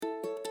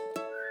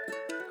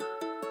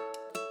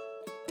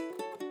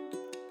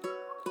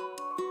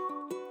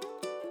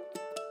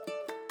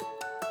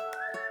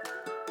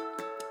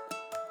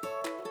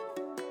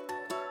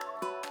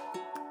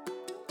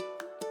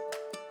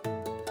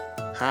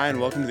Hi, and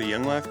welcome to the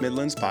Young Life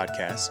Midlands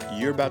podcast.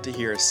 You're about to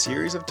hear a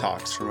series of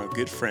talks from a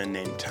good friend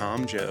named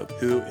Tom Job,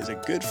 who is a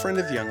good friend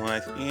of Young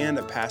Life and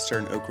a pastor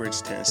in Oak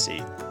Ridge,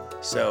 Tennessee.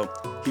 So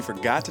he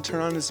forgot to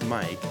turn on his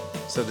mic,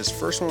 so this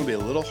first one will be a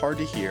little hard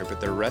to hear,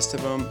 but the rest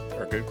of them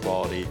are good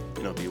quality and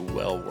it'll be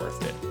well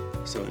worth it.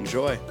 So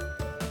enjoy.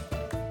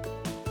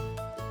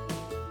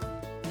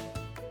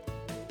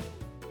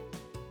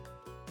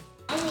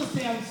 I will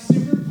say I'm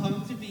super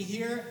pumped to be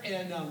here,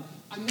 and I'm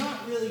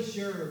not really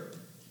sure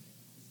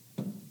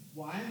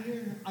why I'm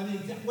here. I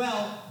mean,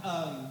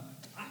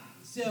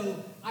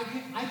 so I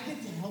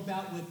get to help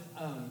out with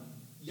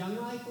Young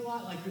Life a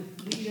lot, like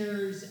with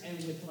leaders and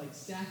with like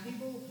staff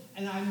people,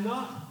 and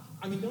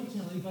don't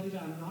tell anybody,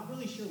 but I'm not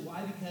really sure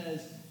why,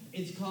 because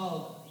it's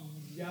called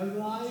Young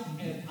Life,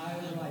 and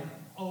I'm like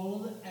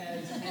old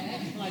as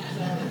heck, like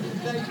so.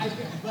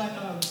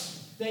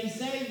 They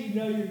say you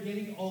know you're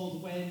getting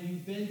old when you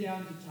bend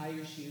down to tie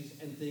your shoes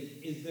and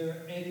think, is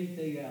there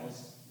anything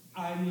else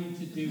I need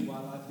to do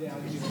while I'm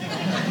down here?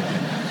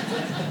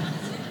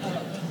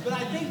 But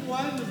I think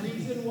one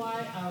reason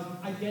why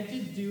I get to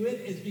do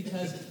it is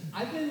because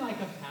I've been like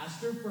a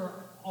pastor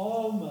for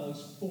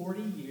almost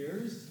 40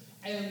 years.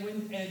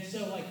 And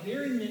so like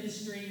they're in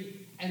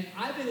ministry and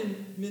I've been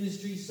in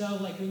ministry. So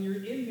like when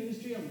you're in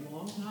ministry a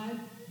long time,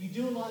 you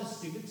do a lot of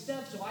stupid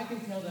stuff. So I can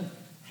tell them,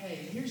 hey,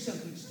 here's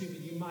something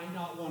stupid you might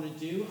not want to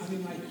do. I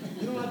mean, like,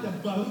 you don't have to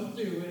both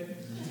do it.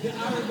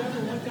 I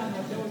remember one time,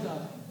 like, there was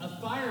a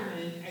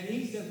fireman, and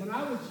he said, when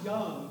I was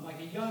young, like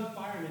a young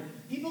fireman,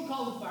 people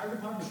call the fire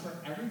department for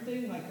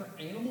everything, like for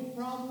animal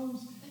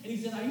problems. And he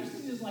said, I used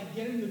to just, like,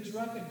 get in the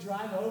truck and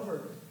drive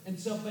over. And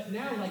so, but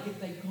now, like,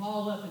 if they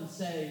call up and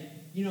say,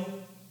 you know,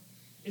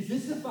 is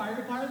this the fire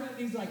department?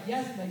 And he's like,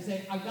 yes. And they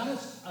say, I've got a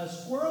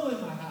squirrel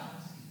in my house.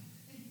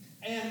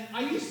 And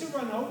I used to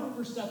run over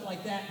for stuff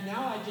like that.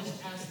 Now I just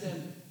ask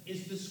them,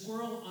 is the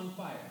squirrel on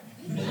fire?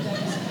 And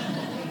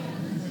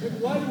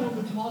one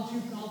woman called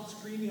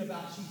screaming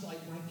about, she's like,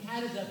 my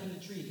cat is up in the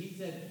tree. He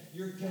said,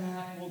 your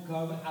cat will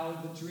come out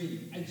of the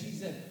tree. And she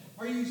said,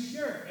 are you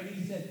sure? And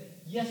he said,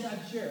 yes,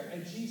 I'm sure.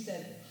 And she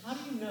said, how do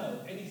you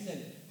know? And he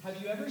said,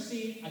 have you ever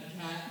seen a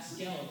cat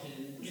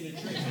skeleton in a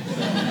tree?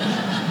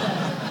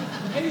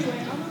 Anyway,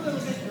 I'm a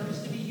little bit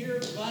nervous to be here,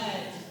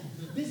 but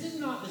this is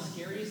not the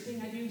scariest thing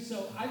I do.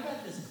 So I've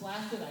got this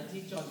class that I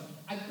teach on.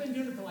 I've been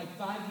doing it for like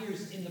 5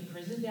 years in the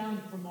prison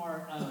down from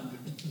our,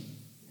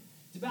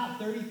 it's about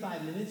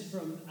 35 minutes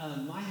from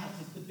my house.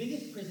 It's the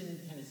biggest prison in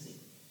Tennessee.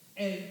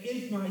 And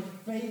it's my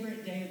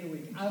favorite day of the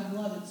week. I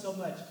love it so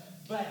much.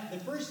 But the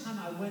first time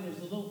I went, it was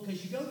a little,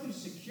 because you go through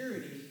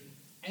security,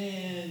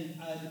 and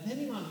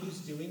depending on who's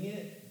doing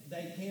it,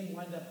 they can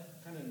wind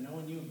up kind of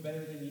knowing you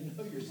better than you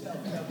know yourself.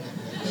 So,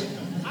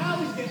 I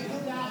always get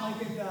pulled out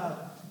like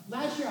at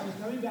last year, I was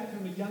coming back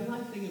from a Young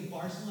Life thing in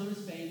Barcelona,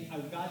 Spain. I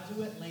got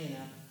to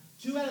Atlanta.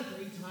 2 out of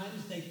 3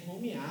 times, they pull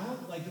me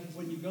out. Like,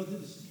 when you go through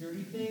the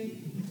security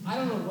thing, I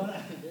don't know what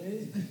it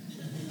is.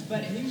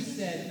 But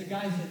the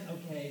guy said,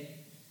 okay,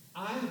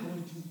 I'm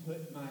going to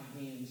put my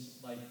hands,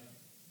 like,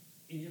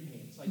 in your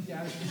pants. Like,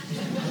 down,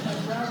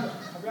 like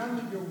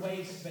around your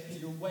waist, but in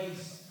your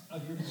waist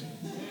of your pants.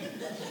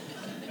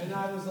 And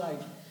I was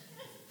like,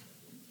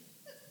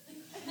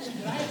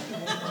 did I ask you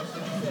one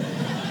question?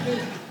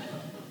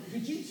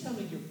 Could you tell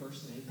me your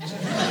first name?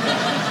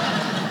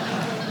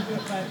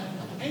 But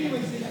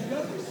anyway, so you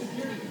go through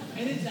security,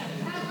 and it's a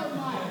half a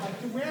mile,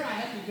 like to where I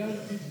have to go to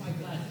teach my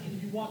class.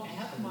 And you walk a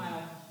half a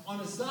mile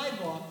on a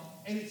sidewalk,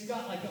 and it's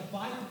got like a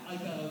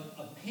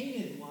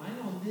painted line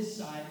on this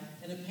side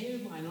and a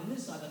painted line on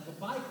this side, like a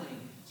bike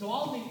lane. So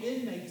all the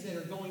inmates that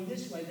are going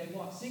this way, they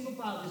walk single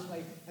file this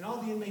way, and all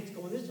the inmates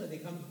going this way, they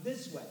come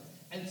this way.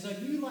 And so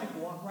you like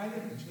walk right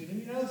in between them,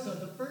 you know? So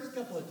the first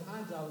couple of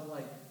times I was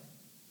like,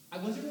 I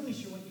wasn't really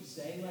sure what you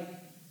say, like,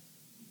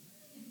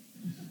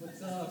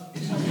 what's up?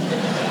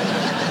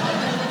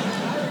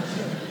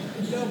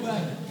 No,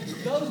 but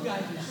those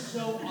guys are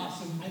so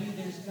awesome. I mean,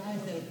 there's guys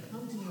that have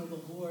come to know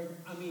the Lord.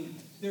 I mean,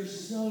 they're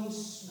so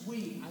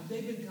sweet.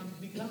 They've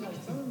become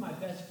like some of my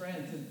best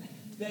friends, and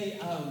they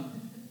have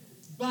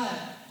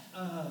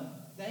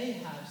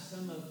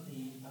some of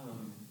the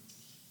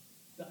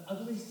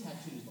ugliest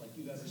tattoos like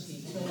you've ever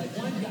seen. So like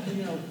one guy,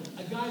 you know,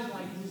 a guy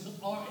like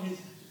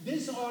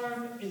this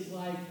arm is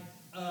like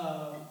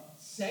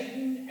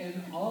Satan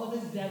and all of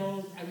his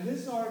devils, and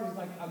this arm is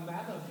like a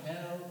map of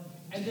hell.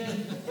 And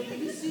then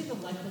you see the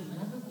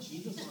love of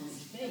Jesus on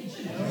his face,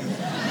 you know?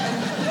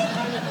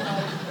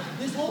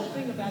 This whole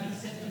thing about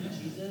accepting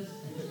Jesus,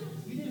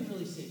 you didn't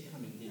really see it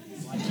coming, did you?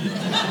 Like,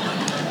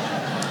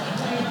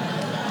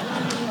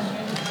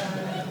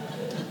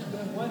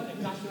 when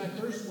I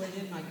first went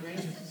in, my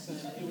grandson,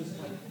 it was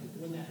like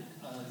when that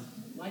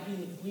Lightning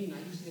McQueen, I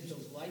used to get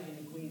those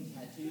Lightning McQueen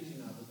tattoos,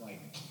 and I was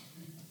like, I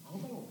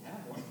hope I don't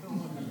have one. I don't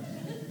want to,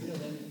 you know,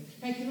 then,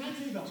 hey, can I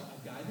tell you about a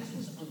guy? This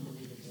was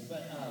unbelievable.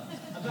 But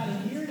about a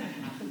year and a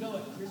half ago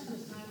at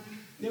Christmas time,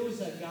 there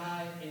was a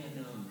guy,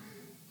 and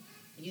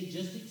he had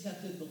just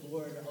accepted the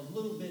Lord a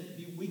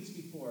few weeks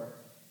before.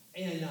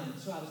 And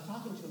so I was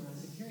talking to him, and I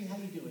said, Kerry, how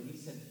you doing? He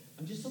said,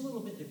 I'm just a little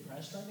bit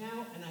depressed right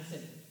now. And I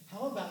said,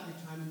 how about your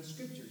time in the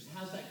scriptures?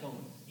 How's that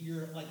going?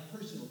 Your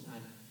personal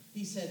time.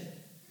 He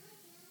said,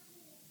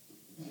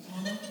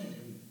 Tom,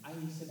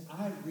 he said,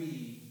 I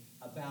read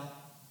about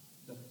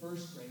the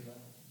first grade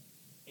level.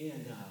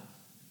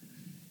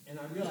 And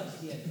I realized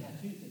he had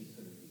tattoos that he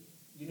couldn't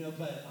read.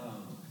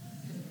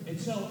 And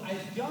so I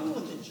don't know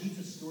what the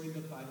Jesus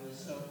Storybook Bible is,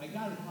 so I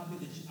got a copy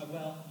of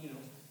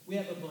we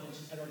have a bunch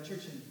at our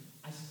church, and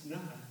I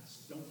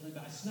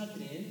snuck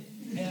it in,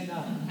 and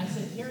I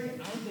said, Terry,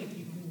 I think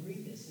you can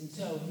read this. And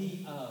so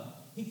he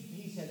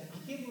said, I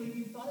can't believe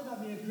you thought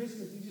about me at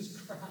Christmas. He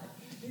just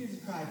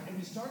cried. And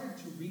we started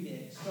to read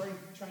it,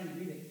 trying to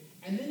read it,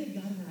 and then he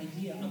got an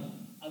idea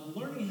of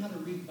learning how to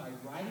read by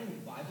writing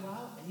the Bible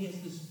out, and he has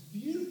this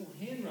beautiful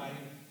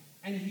handwriting,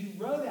 and he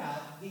wrote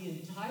out the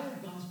entire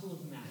Gospel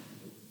of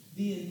Matthew,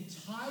 the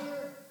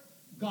entire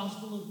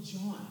Gospel of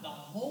John, the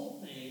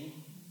whole thing,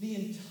 the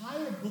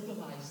entire book of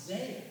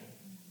Isaiah,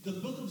 the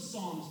book of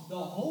Psalms, the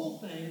whole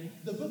thing,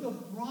 the book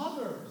of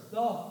Proverbs, the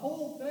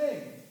whole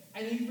thing.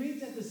 And he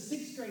reads at the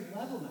 6th grade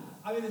level now.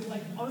 I mean, it's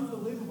like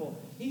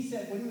unbelievable. He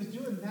said, when he was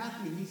doing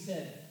Matthew, he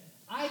said,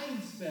 I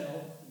can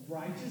spell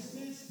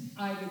righteousness,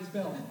 I can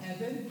spell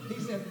heaven. He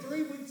said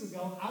 3 weeks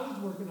ago, I was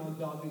working on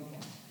dog and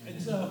cat.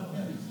 And so,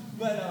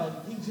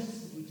 but we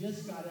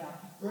just got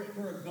out for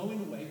a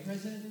going away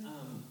present.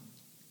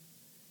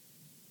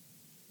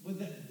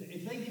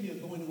 If they give you a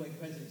going away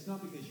present, it's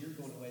not because you're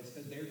going away, it's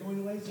because they're going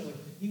away. So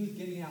he was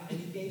getting out, and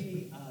he gave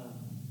me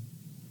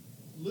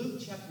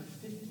Luke chapter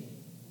 15,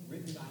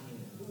 written by him.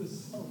 It was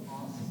so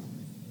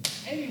awesome.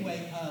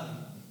 Anyway,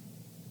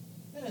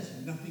 that has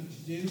nothing to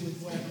do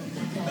with what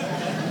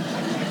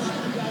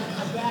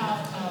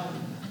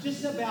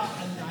about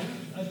a night.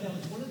 That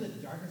was one of the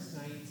darkest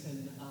nights,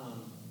 and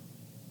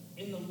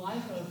in the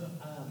life of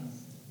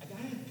a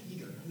guy named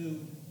Peter who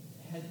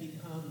had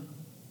become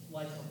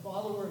like a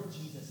follower of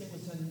Jesus. It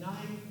was a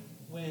night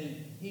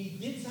when he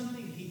did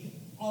something that he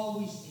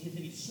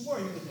swore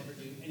he would never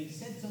do, and he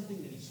said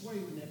something that he swore he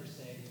would never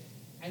say,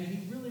 and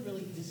he really,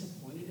 really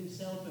disappointed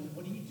himself. And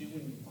what do you do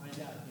when you find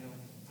out,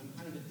 I'm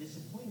kind of a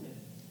disappointment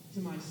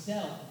to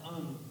myself?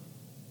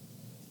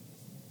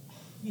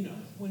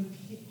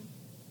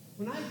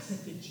 When I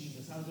accepted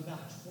Jesus, I was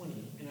about 20,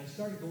 and I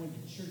started going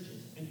to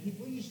churches, and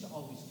people used to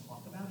always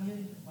talk about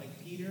him,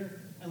 like Peter,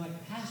 and like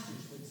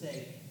pastors would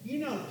say,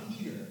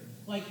 Peter,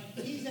 like,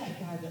 he's that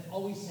guy that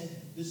always said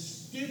the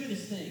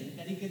stupidest thing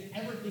that he could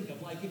ever think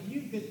of. Like, if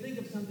you could think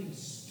of something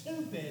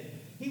stupid,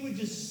 he would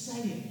just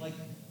say it, like,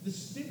 the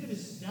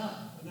stupidest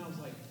stuff. And I was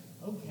like,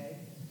 okay.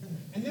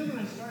 And then when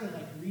I started,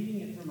 like,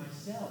 reading it for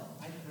myself,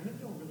 I kind of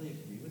don't really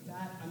agree with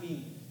that. I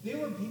mean, there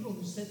were people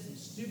who said some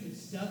stupid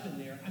stuff in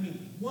there. I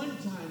mean, one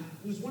time,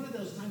 it was one of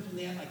those times when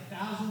they had, like,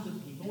 thousands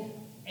of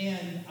people,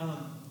 and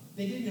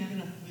they didn't have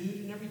enough food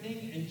and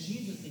everything, and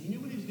Jesus, he knew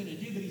what he was going to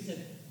do, but he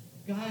said,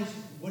 guys,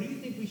 what do you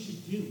think we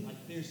should do?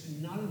 Like, there's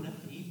not enough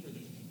to eat for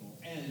these people.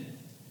 And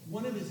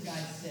one of his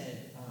guys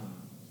said,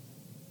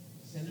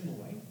 send him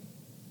away.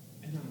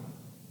 And I'm like,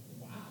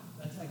 wow,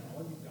 that's like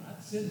all you've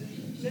got? Send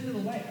him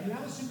away. I mean,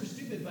 that was super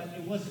stupid, but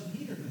it wasn't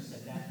Peter who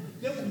said that.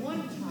 There was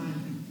one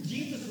time,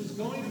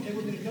 they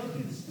were going to go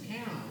through this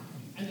town,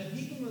 and the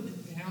people of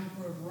the town,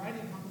 for a variety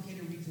of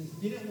complicated reasons,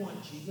 didn't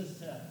want Jesus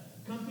to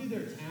come through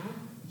their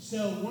town.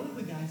 So one of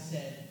the guys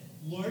said,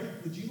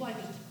 Lord, would you like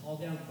us to call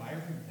down fire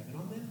from heaven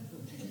on them?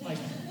 Like,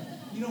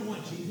 you don't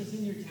want Jesus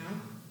in your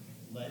town?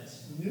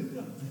 Let's nuke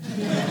them.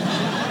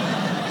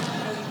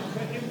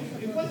 But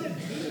it wasn't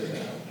Peter,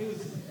 though.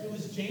 It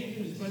was James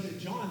and his brother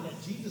John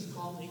that Jesus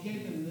called. He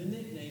gave them the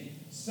nickname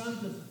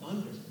Sons of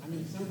Thunder. I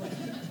mean, it sounds like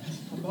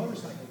a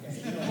motorcycle gang.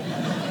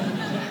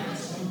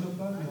 Sons of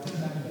Thunder.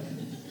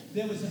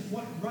 There was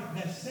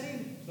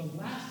the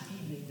last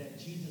evening that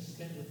Jesus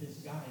spent with his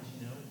guys,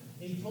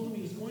 and he told them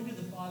he was going to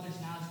the Father's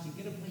house to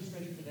get a place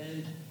ready for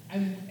them,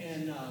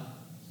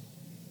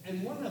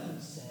 and one of them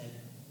said,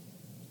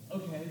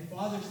 okay,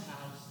 Father's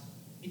house,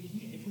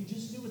 if we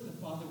just knew what the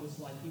Father was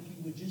like, if you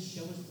would just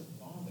show us the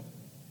Father.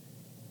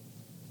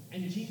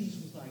 And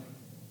Jesus was like,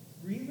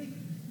 really?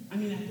 I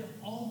mean, after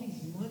all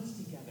these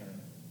months together,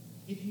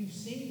 if you've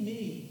seen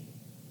me,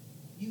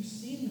 you've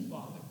seen the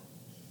Father.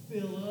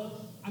 Philip.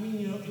 I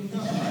mean, it was Peter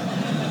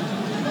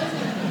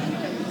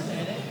who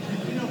said it.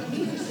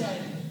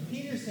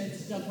 Peter said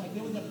stuff like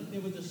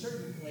there was a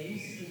certain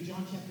place in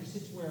John chapter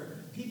 6 where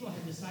people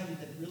had decided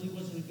that it really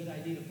wasn't a good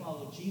idea to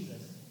follow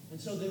Jesus. And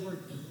so they were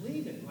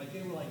leaving. Like,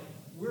 they were like,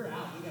 we're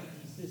out. We got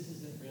peace. This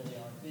isn't really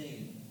our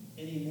thing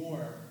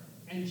anymore.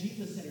 And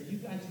Jesus said, are you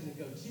guys going to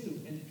go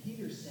too? And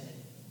Peter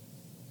said,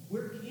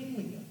 where can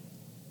we go?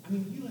 I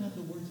mean, you have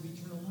the words of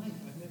eternal life.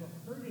 I've never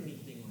heard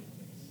anything like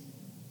this.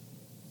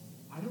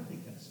 I don't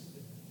think that's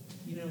stupid.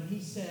 He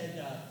said,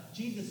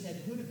 Jesus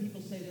said, who do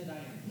people say that I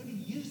am? Who do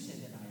you say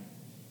that I am?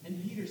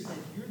 And Peter said,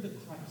 you're the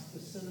Christ, the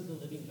Son of the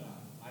living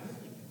God. I don't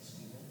think that's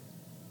stupid.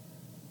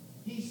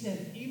 He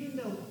said, even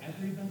though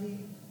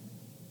everybody,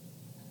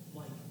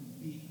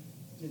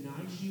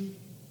 denies you,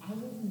 I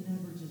will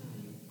never deny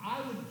you.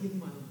 I would give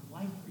my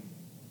life for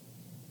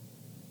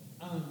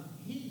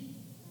you.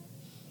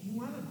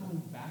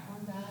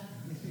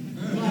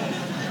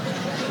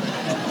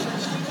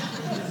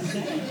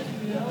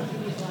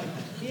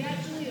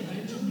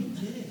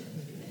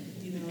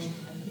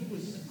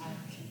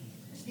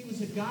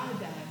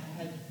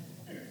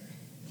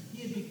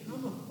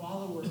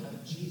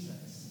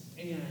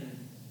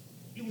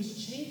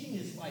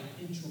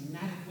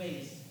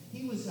 place.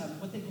 He was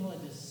what they call a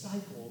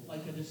disciple,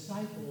 like a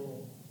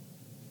disciple.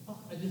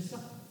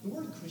 The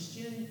word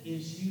Christian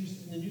is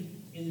used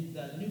in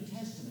the New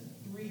Testament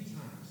 3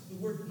 times. The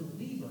word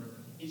believer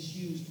is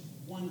used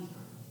 1 time.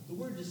 The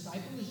word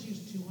disciple is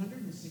used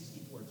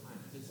 264 times.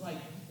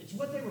 It's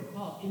what they were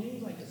called. It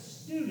means like a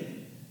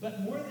student,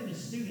 but more than a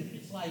student,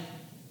 it's like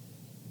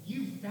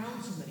you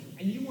found somebody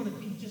and you want to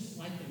be just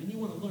like them, and you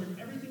want to learn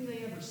everything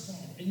they ever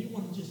said, and you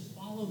want to just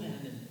follow them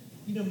and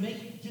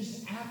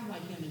just act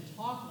like them and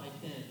talk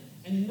like them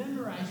and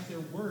memorize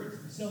their words.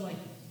 And so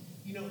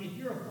if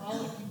you're a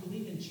follower, if you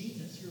believe in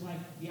Jesus, you're like,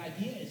 the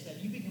idea is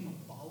that you become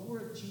a follower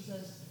of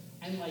Jesus,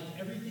 and like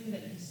everything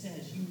that he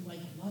says, you like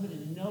love it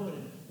and know it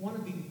and want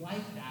to be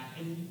like that.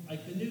 And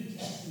like the New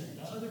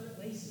Testament, the other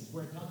places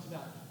where it talks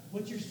about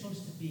what you're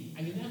supposed to be.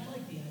 I mean, that's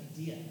like the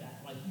idea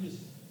that like you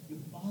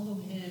follow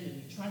him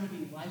and you try to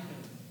be like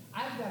him.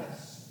 I've got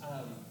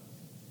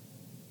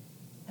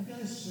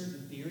a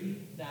certain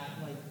theory that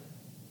like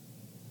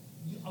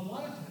a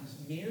lot of times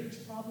marriage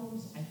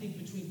problems, I think,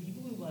 between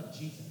people who love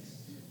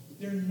Jesus,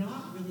 they're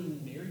not really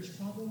marriage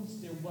problems.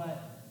 They're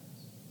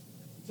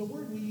it's a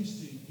word we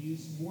used to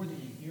use more than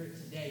you hear it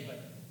today, but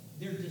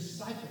they're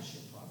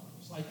discipleship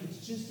problems. Like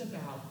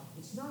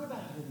it's not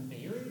about your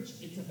marriage,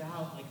 it's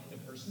about like the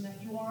person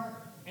that you are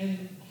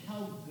and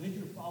how good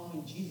you're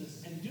following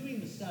Jesus and doing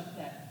the stuff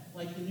that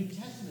like the New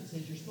Testament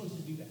says you're supposed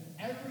to do to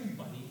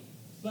everybody,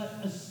 but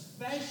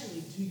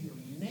especially to your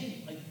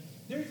mate. Like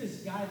there's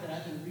this guy that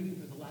I've been reading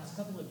for the last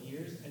couple of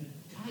years, and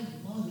I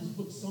love his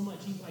book so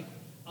much. He's like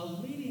a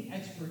leading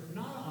expert,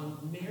 not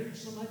on marriage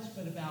so much,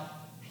 but about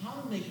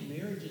how to make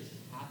marriages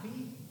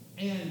happy.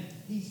 And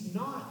he's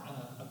not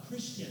a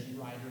Christian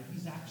writer.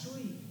 He's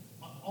actually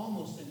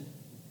almost an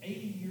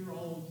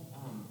 80-year-old.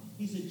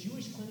 He's a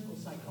Jewish clinical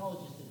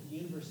psychologist at the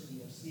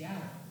University of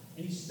Seattle.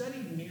 And he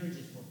studied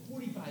marriages for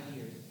 45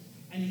 years.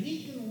 And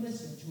he can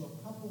listen to a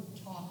couple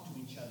talk to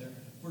each other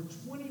for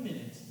 20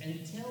 minutes and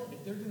tell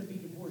if they're going to be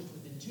divorced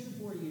within 2 to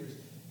 4 years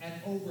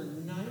at over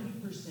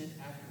 90%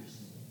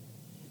 accuracy.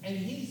 And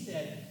he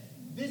said,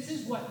 this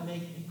is what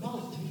he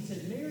calls it. He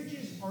said,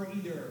 marriages are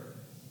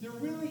they're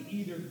really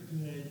either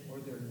good or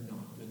they're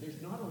not good.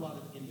 There's not a lot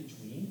of in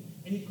between.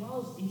 And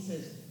he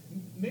says,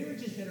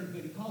 marriages that are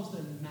good, he calls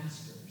them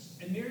masters.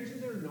 And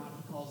marriages that are not,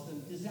 he calls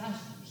them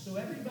disasters. So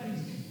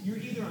you're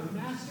either a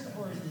master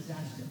or a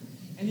disaster.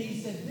 And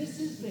he said, this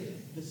is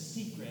the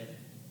secret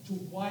to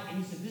why,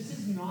 and he said, this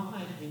is not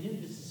my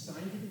opinion, this is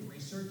scientific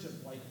research of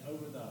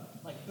over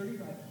the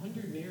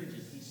 3,500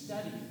 marriages he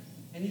studied.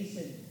 And he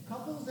said,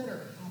 couples that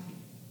are happy,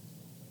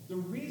 the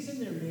reason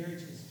their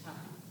marriage is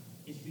happy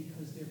is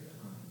because they're kind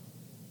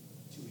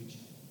to each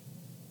other.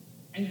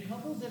 And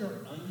couples that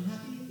are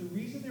unhappy, the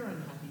reason they're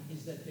unhappy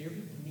is that they're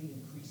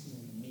becoming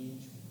increasingly mean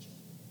to each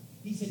other.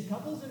 He said,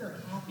 couples that are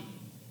happy,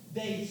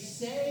 they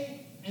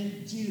say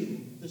and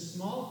do the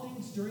small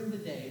things during the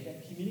day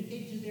that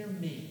communicate to their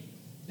mate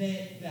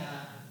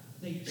that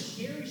they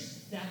cherish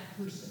that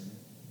person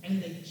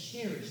and they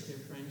cherish their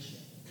friendship.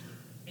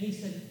 And he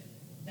said,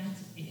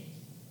 that's it.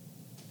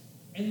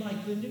 And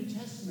like the New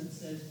Testament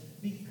says,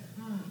 be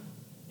kind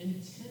and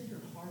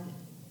tender-hearted.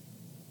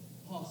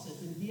 Paul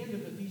says in the end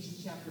of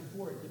Ephesians chapter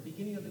 4, at the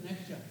beginning of the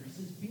next chapter, he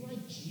says, be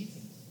like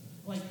Jesus,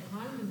 like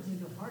kind and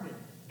tender-hearted.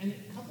 And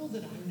couples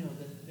that I know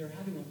that they're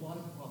having a lot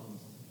of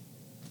problems,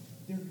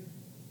 they're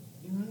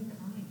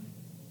unkind.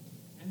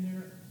 And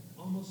they're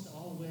almost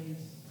always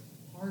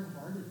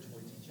hard-hearted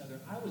towards each other.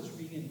 I was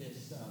reading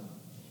this,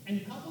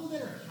 and couples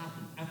that are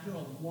happy after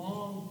a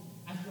long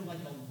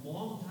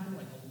time,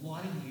 like a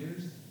lot of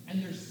years,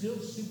 and they're still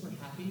super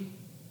happy,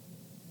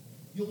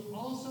 you'll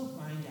also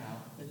find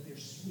out that they're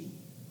sweet.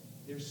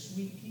 They're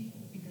sweet people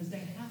because they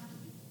have to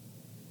be.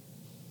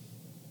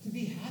 To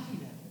be happy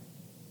that way.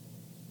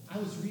 I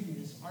was reading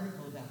this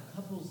article about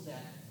couples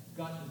that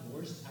got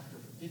divorced after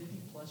 50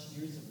 plus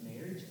years of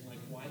marriage, and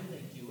why did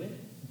they do it?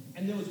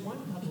 And there was one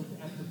couple,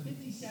 after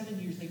 57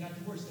 years, they got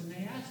divorced, and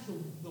they asked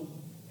the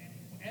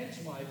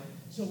ex-wife,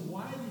 so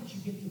why did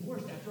you get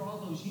divorced after all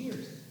those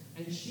years?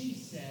 And she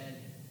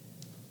said,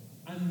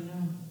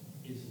 enough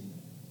is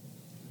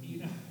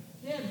enough.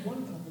 They had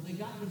one couple, they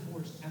got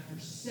divorced after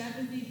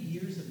 70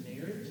 years of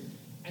marriage,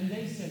 and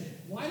they said,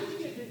 why did you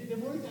get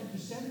divorced after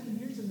 70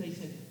 years? And they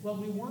said, well,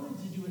 we wanted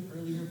to do it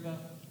earlier,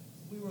 but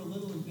we were a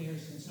little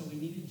embarrassed, and so we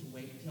needed to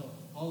wait until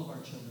all of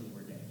our children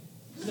were dead.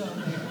 So,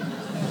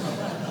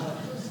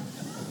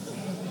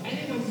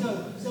 anyway,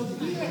 so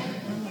Peter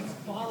had become like a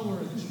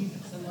follower of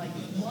Jesus and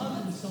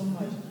loved him so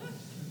much.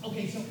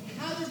 Okay, so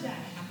how did that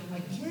happen?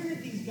 Where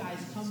did these guys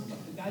come from?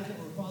 The guys that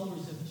were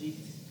followers of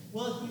Jesus.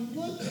 Well, if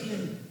you look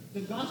in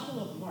the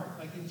Gospel of Mark,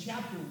 in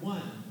chapter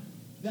 1,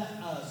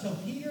 so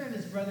Peter and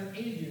his brother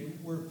Andrew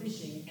were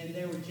fishing, and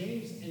there were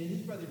James and his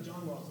brother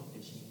John were also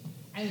fishing.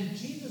 And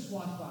Jesus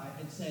walked by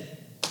and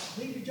said,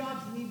 leave your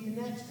jobs, leave your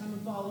nets, come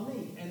and follow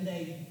me. And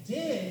they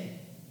did.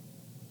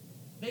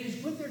 They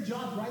just put their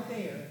job right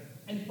there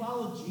and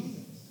followed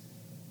Jesus.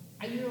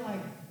 And you're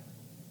like,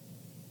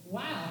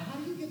 wow, how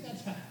do you get that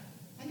to happen?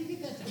 I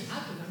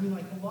mean,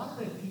 a lot of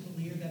the people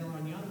here that are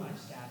on Young Life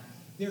staff,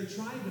 they're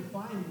trying to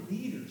find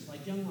leaders,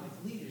 like young life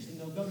leaders,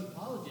 and they'll go to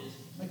colleges.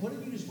 Like, what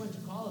if you just went to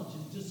college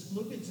and just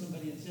looked at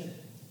somebody and said,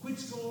 quit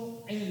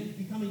school and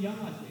become a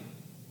young life leader?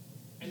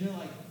 And they're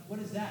like, what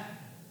is that?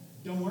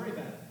 Don't worry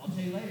about it. I'll tell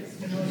you later.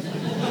 You know, it's like,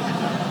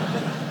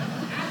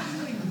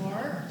 actually,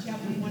 Mark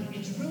chapter 1,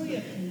 it's really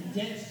a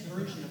condensed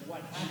version of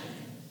what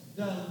happened.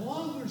 The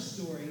longer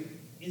story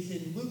is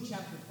in Luke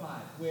chapter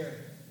 5, where,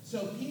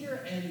 so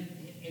Peter and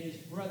his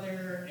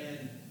brother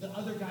and the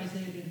other guys, they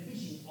had been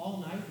fishing all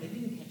night. They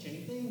didn't catch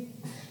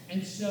anything.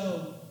 And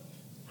so,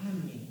 I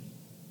mean,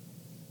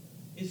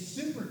 it's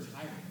super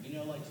tiring, you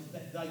know, like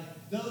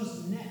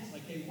those nets,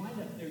 like they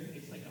wind up there,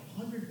 it's like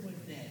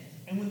 100-foot net.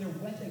 And when they're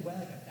wet, they weigh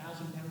like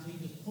 1,000 pounds. So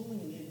you're just pulling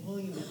them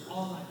in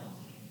all night long.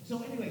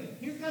 So anyway,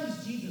 here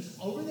comes Jesus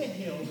over the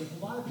hill with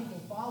a lot of people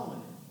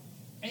following him.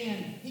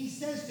 And he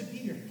says to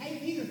Peter, hey,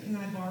 Peter, can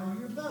I borrow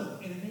your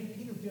boat? And it made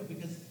Peter feel,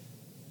 because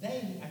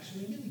they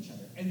actually knew each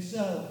other. And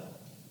so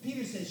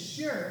Peter says,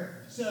 sure.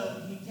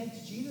 So he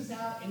takes Jesus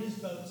out in his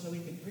boat so he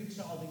can preach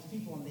to all these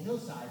people on the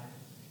hillside.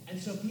 And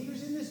so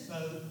Peter's in this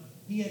boat.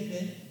 He had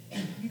been,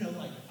 you know,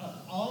 like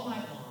all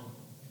night long.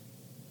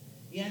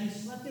 He hadn't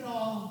slept at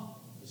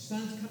all. The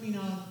sun's coming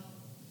up.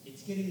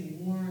 It's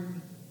getting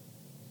warm.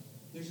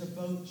 There's a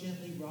boat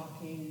gently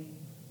rocking.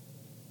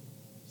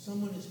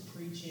 Someone is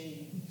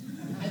preaching.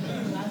 I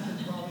think it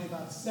lasted probably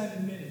about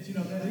 7 minutes. You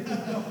know,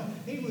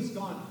 he was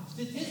gone.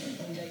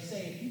 Statistically, they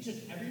say if you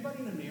took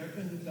everybody in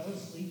America who fell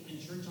asleep in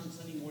church on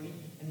Sunday morning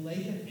and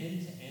laid them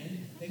end to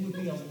end, they would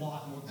be a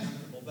lot more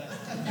comfortable. But so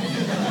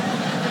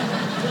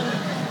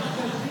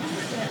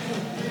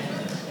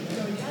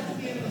he got to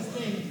the end of this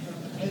thing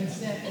and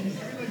said, and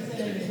everybody said,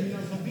 amen. You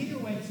know, so Peter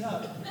wakes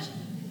up,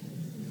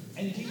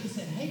 and Jesus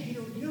said, hey,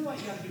 Peter, you know what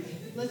you got to do?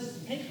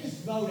 Let's take this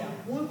boat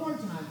out one more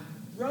time.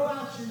 Throw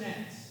out your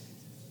nets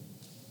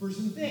for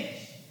some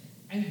fish.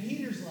 And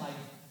Peter's like,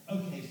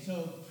 okay,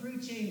 so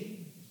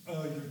preaching,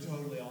 oh, you're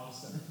totally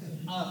awesome.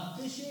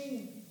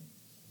 Fishing,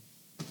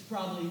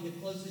 probably the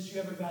closest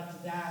you ever got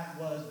to that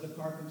was the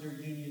Carpenter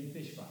Union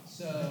fish fry.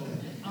 So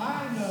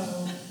I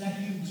know that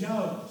you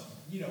don't,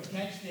 you know,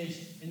 catch fish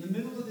in the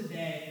middle of the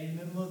day, in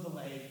the middle of the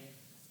lake.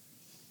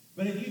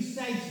 But if you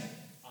say so,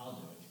 I'll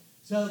do it.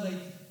 So they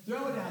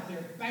throw it out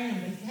there,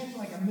 bam, they catch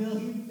like 1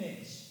 million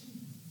fish.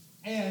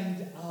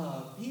 And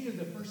Peter,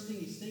 the first thing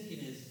he's thinking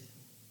is,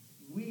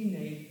 we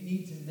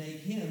need to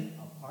make him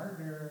a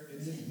partner in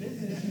this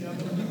business, you know,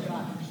 what we've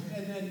got.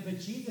 But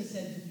Jesus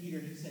said to Peter,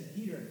 he said,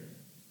 Peter,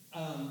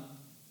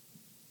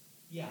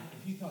 yeah,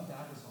 if you thought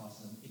that was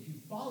awesome, if you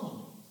follow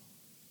me,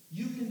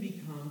 you can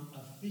become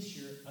a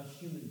fisher of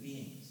human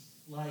beings.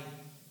 Like,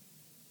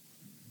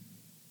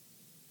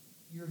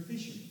 you're a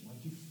fisherman,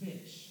 like you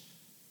fish,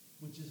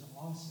 which is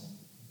awesome.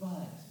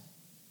 But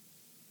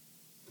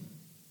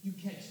you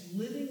catch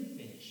living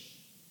fish,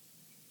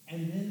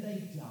 and then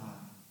they die,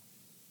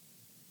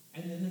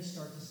 and then they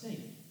start to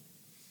sink.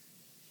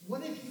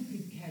 What if you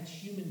could catch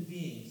human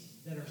beings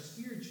that are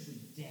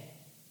spiritually dead?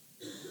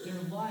 Their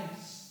life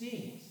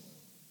stings,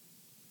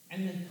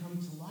 and then come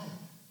to life.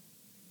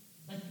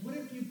 Like, what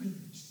if you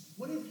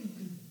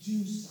could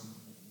do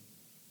something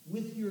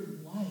with your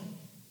life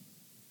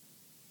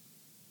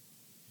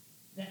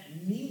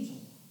that means a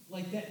lot,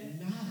 like that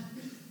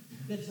matters,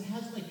 that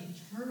has like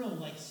eternal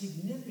like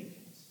significance?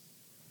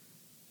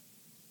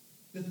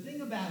 The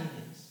thing about it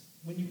is,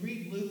 when you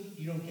read Luke,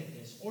 you don't get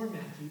this, or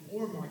Matthew,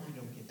 or Mark, you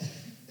don't get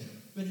this.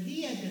 But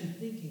he had been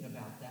thinking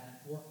about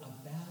that for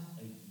about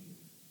a year.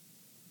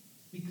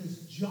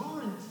 Because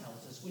John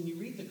tells us, when you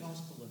read the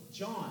Gospel of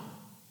John,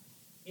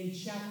 in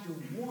chapter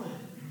 1,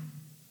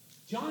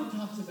 John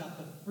talks about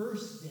the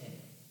first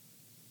day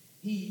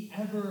he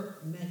ever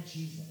met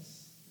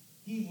Jesus.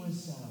 He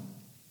was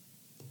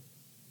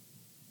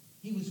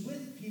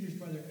with Peter's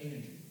brother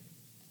Andrew.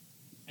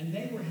 And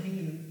they were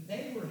hanging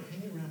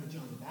around with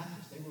John the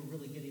Baptist. They were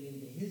really getting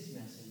into his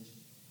message.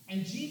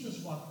 And Jesus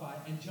walked by,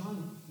 and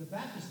John the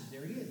Baptist said,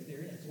 there he is,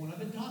 the one I've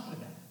been talking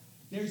about.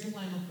 There's the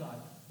Lamb of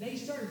God. They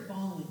started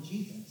following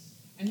Jesus.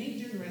 And they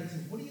turned around and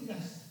said, what are you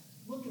guys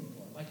looking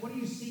for? Like, what are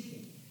you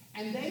seeking?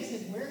 And they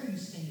said, where are you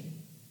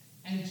staying?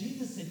 And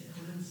Jesus said,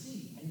 come and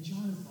see. And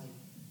John is like,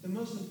 the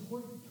most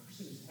important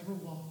person who's ever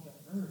walked the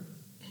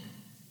earth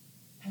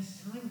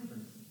has time for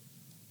me.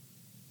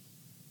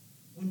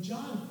 When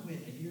John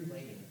quit a year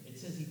later, it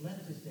says he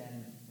left his dad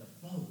in the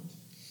boat.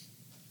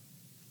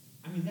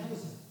 I mean, that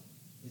was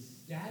his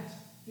dad's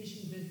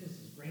fishing business,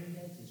 his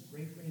granddad's, his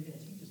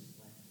great-granddad's. He just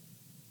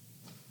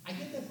left. I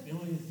get that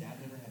feeling his dad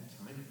never had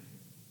time for him,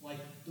 like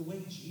the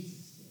way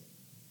Jesus did.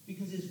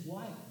 Because his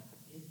wife,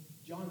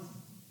 John's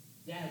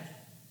dad's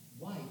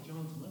wife,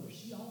 John's mother,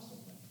 she also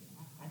left him.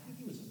 I think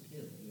he was a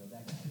pig, you know,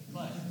 that guy.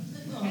 But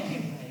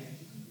anyway,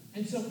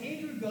 and so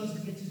Andrew goes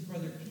and gets his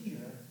brother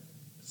Peter.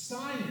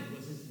 Simon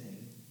was his name.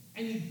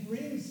 And he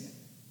brings him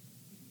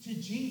to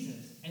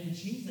Jesus. And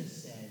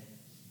Jesus said,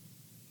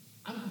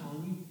 I'm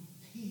calling you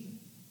Peter,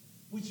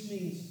 which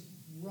means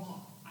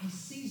rock. I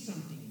see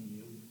something in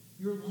you.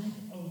 You're like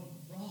a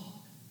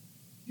rock.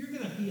 You're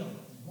going to be a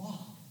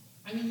rock.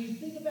 I mean, you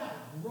think about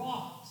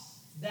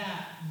rocks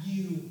that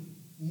you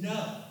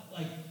No,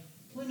 like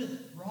Plymouth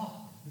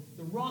Rock,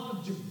 the Rock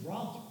of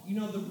Gibraltar,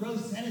 the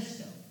Rosetta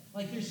Stone.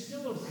 Like, they're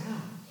still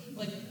around.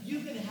 Like, you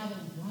can have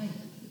a life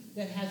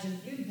that has an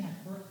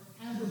impact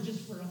forever,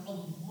 just for a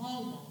long,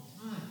 long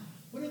time.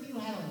 What if you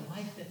had a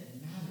life that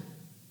mattered?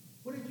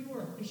 What if you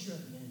were a fisher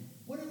of men?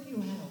 What if you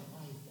had a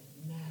life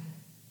that mattered?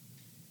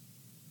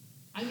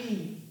 I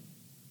mean,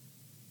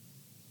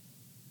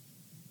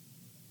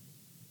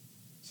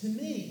 to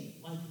me,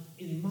 like,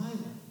 in my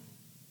life,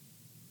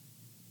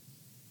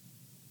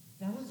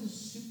 that was a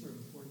super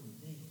important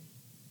thing.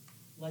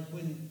 Like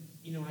when,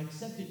 I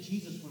accepted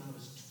Jesus when I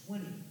was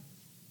 20.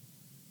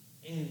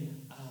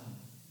 And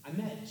I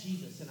met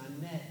Jesus, and I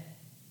met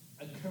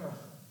a girl.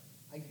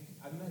 I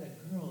met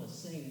a girl that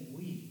sang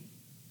 "We,"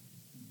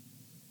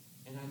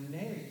 and I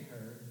married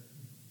her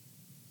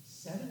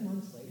 7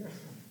 months later.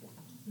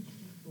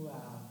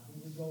 Wow,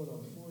 we're going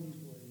on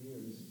 44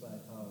 years,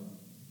 but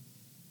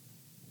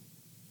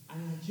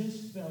and I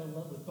just fell in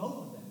love with both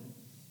of them,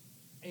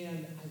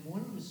 and I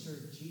wanted to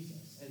serve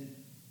Jesus. And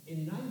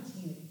in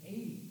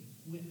 1980,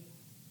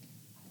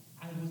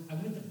 I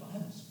went to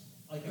Bible school.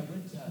 Like, I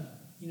went to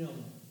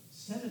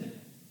seminary,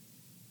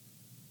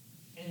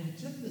 and I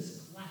took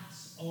this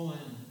class on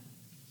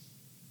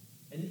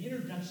an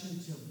introduction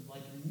to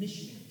like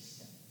missionary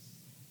studies,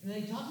 and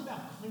they talk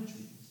about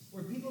countries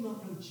where people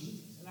don't know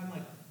Jesus, and I'm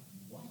like,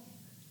 what?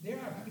 There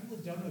are people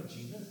that don't know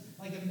Jesus?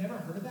 Like, I've never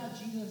heard about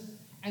Jesus?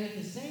 And at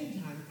the same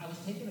time, I was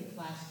taking a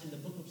class in the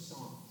book of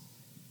Psalms,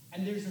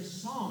 and there's a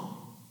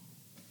song.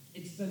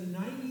 It's the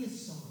 90th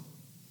Psalm.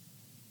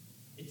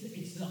 It's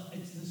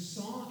the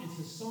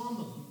Psalm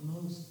of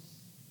Moses.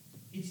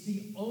 It's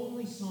the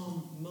only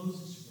psalm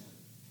Moses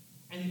wrote.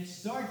 And it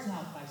starts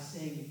out by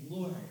saying,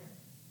 Lord,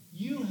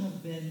 you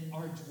have been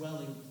our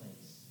dwelling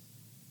place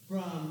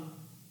from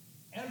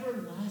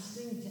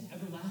everlasting to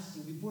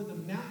everlasting, before the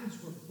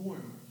mountains were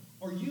formed,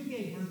 or you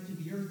gave birth to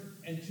the earth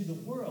and to the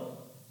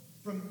world.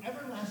 From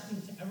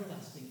everlasting to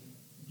everlasting,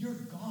 you're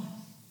God.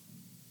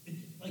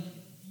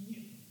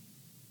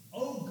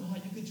 Oh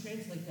God, you could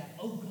translate that.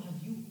 Oh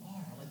God, you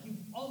are. Like,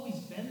 you've always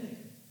been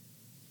there.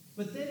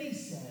 But then he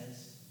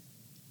says,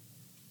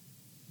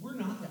 we're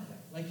not that way.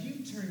 Like,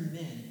 you turn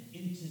men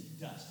into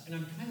dust. And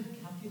I'm kind of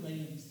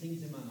calculating these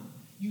things in my mind.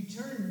 You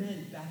turn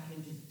men back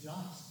into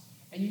dust.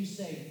 And you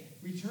say,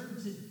 return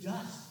to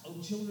dust, O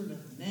children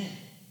of men.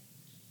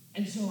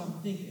 And so I'm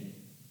thinking,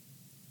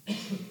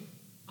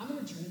 I'm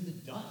going to turn into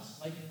dust.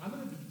 Like, I'm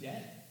going to be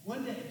dead.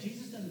 One day, if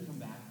Jesus doesn't come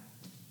back,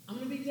 I'm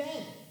going to be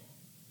dead.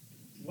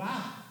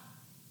 Wow.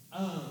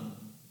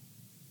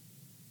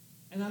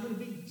 And I'm going to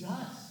be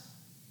dust.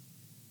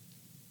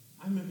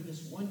 I remember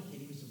this one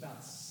kid, he was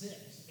about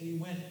 6, and he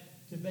went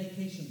to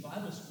vacation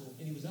Bible school,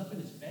 and he was up in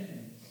his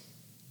bedroom,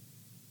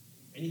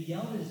 and he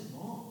yelled at his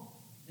mom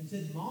and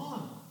said,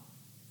 Mom,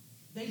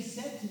 they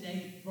said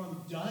today,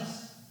 from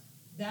dust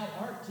thou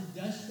art, to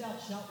dust thou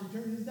shalt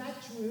return. Is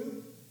that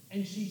true?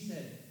 And she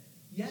said,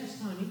 yes,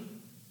 honey.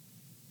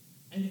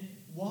 And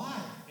why?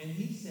 And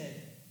he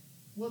said,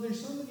 well, there's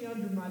somebody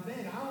under my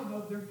bed. I don't know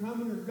if they're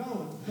coming or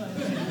going. But,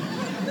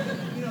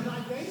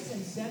 like they say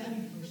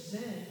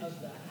 70% of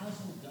the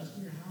household dust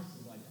in your house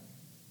is like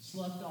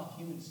sloughed off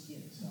human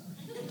skin stuff.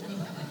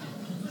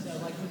 So,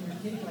 like, when your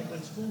kids, like,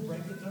 when school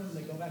break gets over and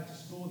they go back to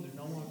school and they're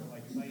no longer,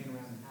 like, playing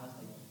around the house,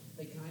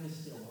 they kind of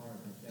still are.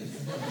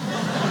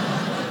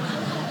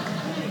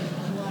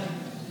 But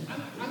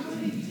I'm going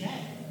to be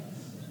dead.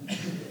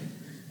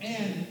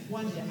 And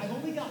one day, I've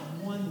only got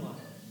one life.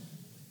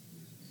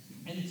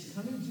 And it's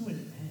coming to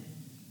an end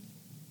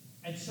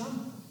at some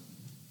point.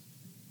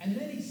 And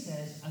then he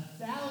says,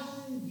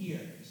 1,000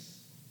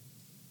 years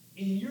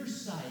in your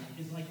sight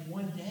is like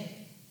one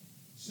day.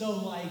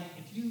 So, like,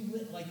 if you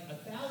live, like,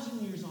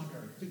 1,000 years on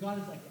earth, to God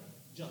is like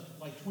just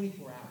like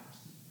 24 hours.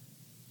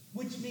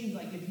 Which means,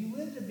 like, if you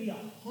live to be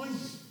 100,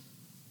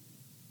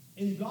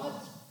 in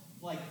God's,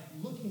 like,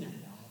 looking at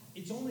that,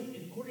 it's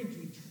only, according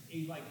to,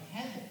 like,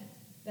 heaven,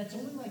 that's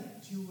only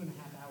like 2.5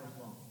 hours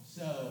long.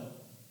 So,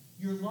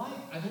 your life,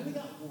 I've only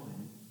got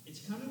one. It's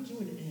coming to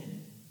an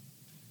end.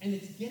 And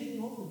it's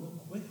getting over real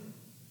quickly.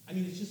 I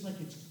mean, it's just like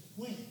it's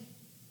quick.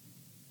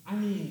 I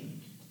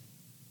mean,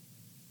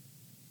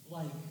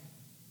 like,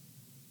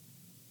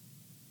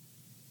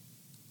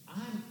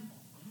 I'm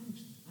in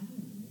my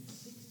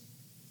mid-60s.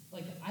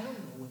 Like, I don't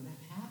know when that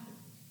happened.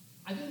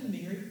 I've been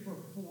married for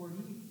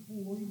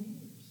 44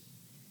 years.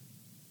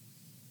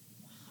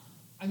 Wow.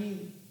 I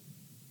mean,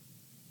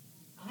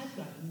 I've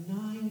got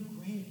 9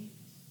 grandkids.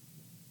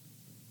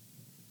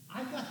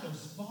 I've got those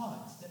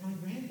spots that my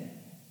granddad had.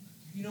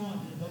 You know,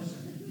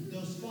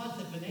 those spots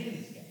that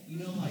bananas get.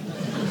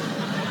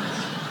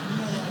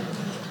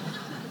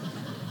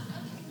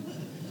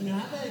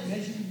 How they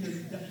measure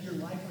your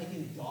life like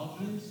in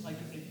dog years? Like,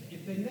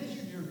 if they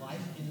measured your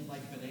life in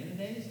like banana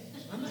days,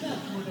 I'm about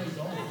 4 days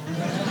old. I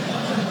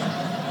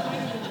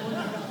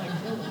got like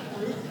full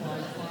fruit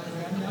flies flying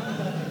around. Now I'm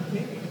about to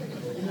kick it.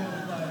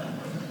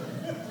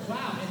 But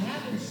wow, it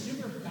happens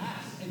super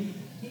fast. And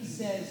he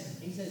says,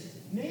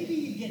 maybe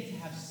you get to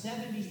have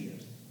 70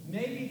 years.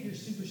 Maybe if you're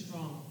super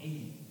strong,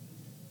 80.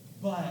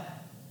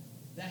 but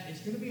that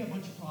it's going to be a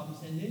bunch of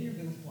problems, and then you're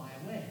going to fly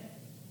away.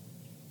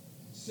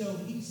 So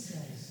he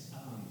says,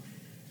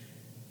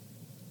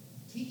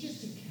 teach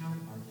us to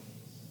count our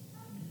days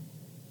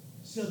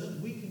so that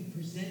we can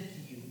present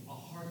to you a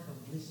heart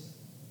of wisdom.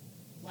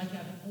 Like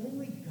I've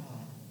only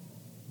got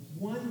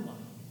one life,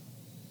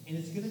 and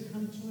it's going to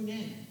come to an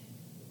end.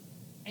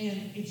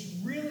 And it's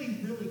really,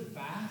 really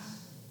fast.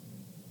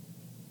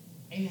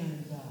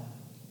 And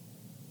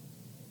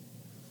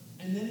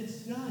then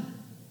it's done.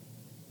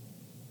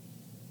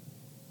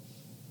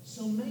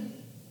 So make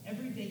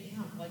every day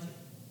count. Like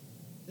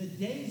the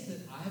days that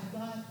I've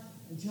got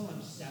until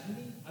I'm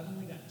 70, I've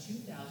only got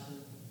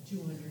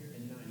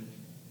 2,290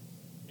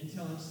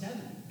 until I'm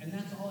 70. And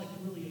that's all I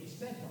can really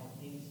expect, all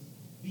things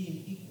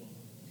being equal.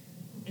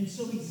 And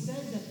so he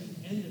says at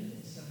the end of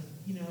this,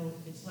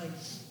 it's like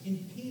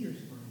in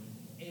Peter's mind,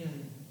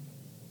 and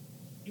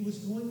it was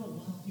going a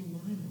lot through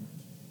my mind.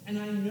 And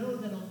I know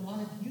that a lot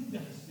of you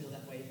guys feel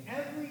that way.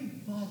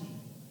 Everybody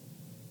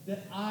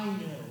that I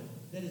know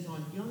that is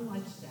on Young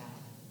Life staff,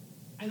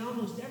 and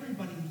almost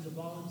everybody who's a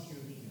volunteer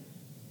leader,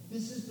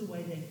 this is the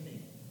way they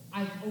think.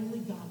 I've only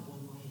got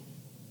one life.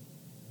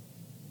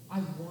 I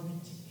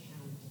wanted to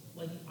count.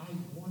 Like, I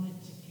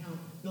wanted to count.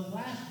 The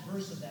last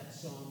verse of that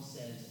psalm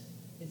says,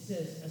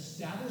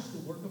 establish the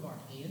work of our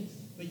hands,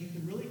 but you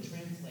can really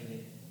translate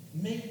it,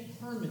 make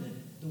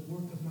permanent the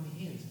work of my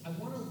hands. I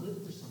want to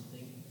live for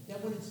something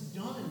that when it's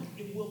done,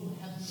 it will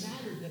have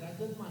mattered that I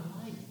live my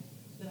life,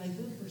 that I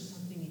live for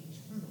something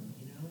eternal,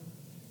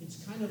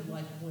 It's kind of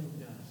like when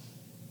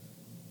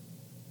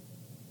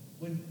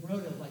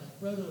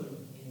Frodo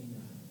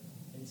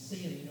and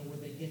Sam, where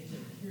they get to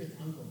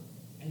Kirith Uncle,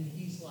 and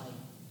he's like,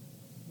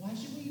 why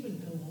should we even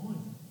go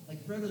on?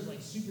 Like, Frodo's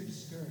like super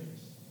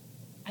discouraged.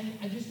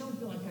 I just don't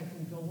feel like I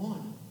can go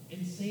on.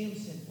 And Sam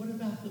said, what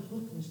about the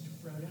book, Mr.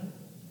 Frodo?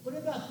 What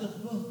about the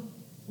book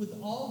with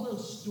all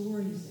those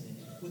stories in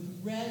it, with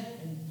red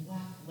and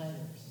black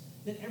letters,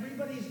 that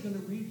everybody is going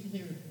to read to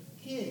their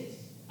kids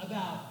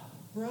about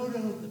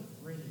Frodo the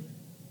Brave,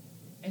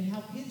 and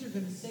how kids are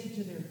going to say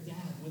to their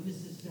dad when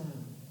this is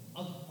done,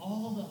 of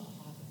all the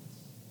hobbits,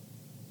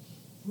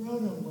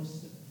 Frodo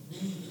was the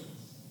bravest.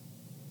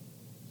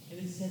 And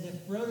it said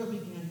that Frodo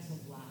began to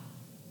laugh.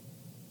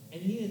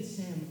 And he and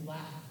Sam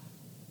laughed.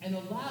 And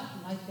a laugh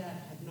like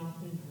that had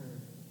not been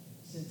heard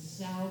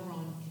since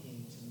Sauron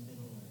came to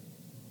Middle-earth.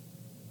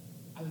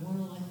 I want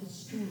a life of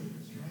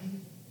stories, right?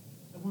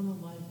 I want a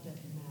life that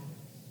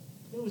matters.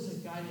 There was a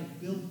guy named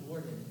Bill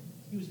Gordon.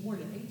 He was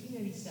born in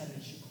 1887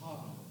 in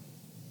Chicago.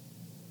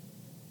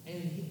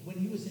 And when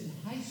he was in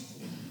high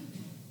school,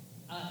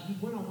 he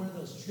went on one of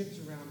those trips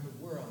around the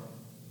world.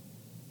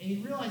 And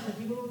he realized that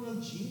people don't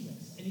know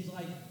Jesus. And he's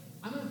like,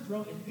 I'm going to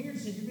throw, if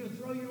parents said, you're going to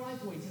throw your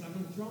life away, he said, I'm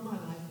going to throw my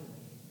life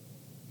away.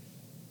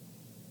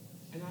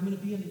 And I'm going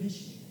to be a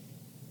missionary.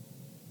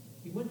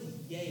 He went to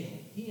Yale.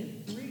 He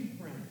and 3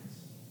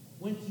 friends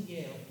went to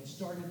Yale and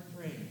started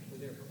praying for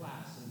their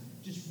class and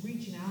just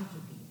reaching out to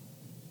people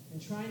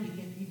and trying to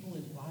get people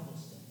in Bible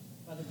study.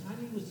 By the time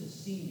he was a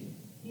senior,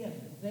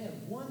 they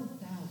had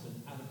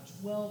 1,000 out of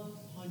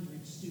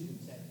 1,200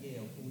 students at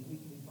Yale in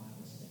weekly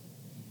Bible study.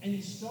 And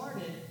he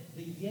started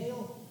the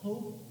Yale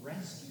Hope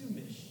Rescue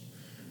Mission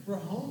for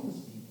homeless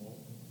people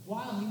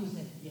while he was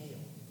at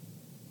Yale.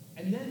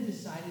 And then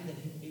decided that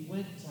he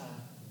went to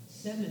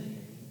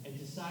seminary and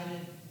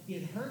decided he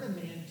had heard a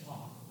man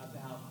talk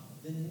about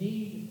the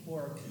need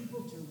for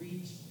people to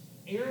reach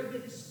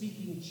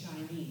Arabic-speaking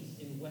Chinese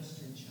in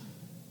Western China.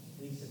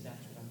 And he said,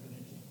 that's what I'm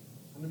going to do.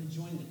 I'm going to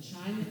join the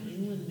China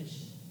Inland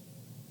Mission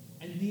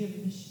and be a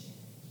missionary.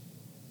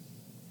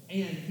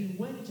 And he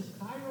went to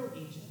Cairo,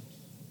 Egypt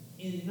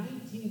in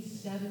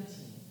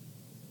 1917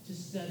 to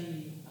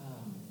study,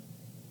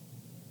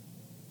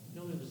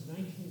 it was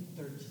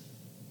 1913,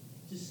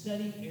 to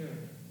study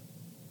Arabic.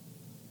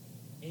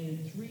 And in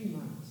 3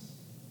 months,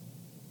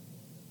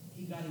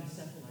 he got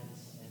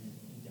encephalitis and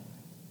he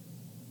died.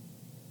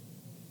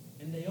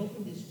 And they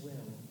opened his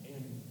will,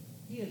 and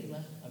he had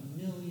left $1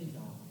 million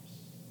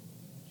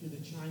to the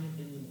China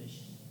Inland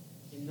Mission.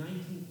 In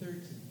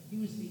 1913, he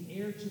was the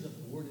heir to the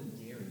board and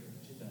dairy,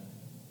 to the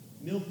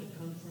milk that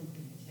comes from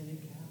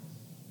contented cows.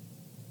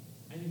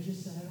 And he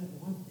just said, I don't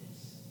want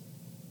this.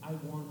 I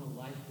want a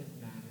life that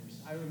matters.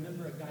 I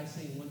remember a guy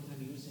saying one time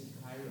he was in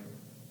Cairo,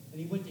 and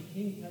he went to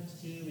King Tut's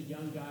tomb, a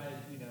young guy,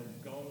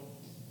 go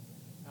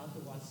out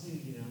the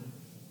Wazoo,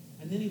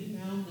 And then he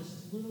found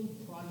this little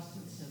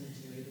Protestant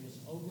cemetery that was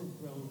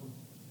overgrown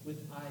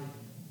with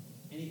ivy.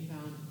 And he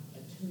found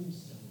a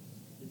tombstone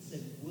that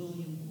said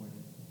William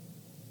Gordon,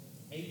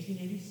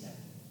 1887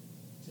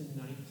 to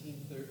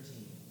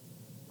 1913.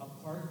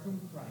 Apart from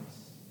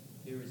Christ,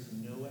 there is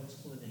no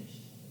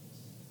explanation.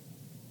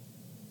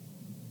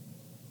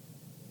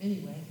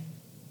 Anyway,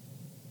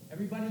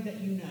 everybody that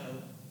you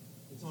know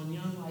that's on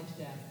Young Life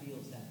staff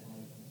feels that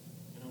way.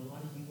 And a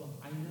lot of you,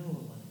 I know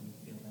a lot of you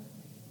feel that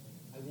way.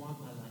 I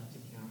want my life to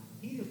count.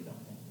 Peter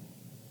felt that way.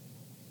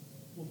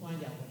 We'll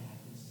find out what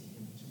happens to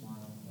him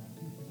tomorrow. But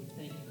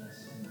thank you guys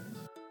so much.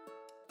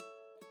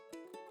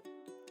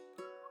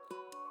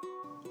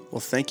 Well,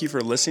 thank you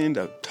for listening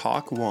to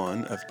Talk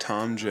 1 of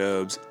Tom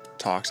Job's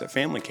Talks at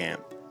Family Camp.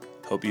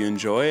 Hope you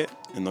enjoy it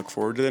and look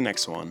forward to the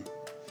next one.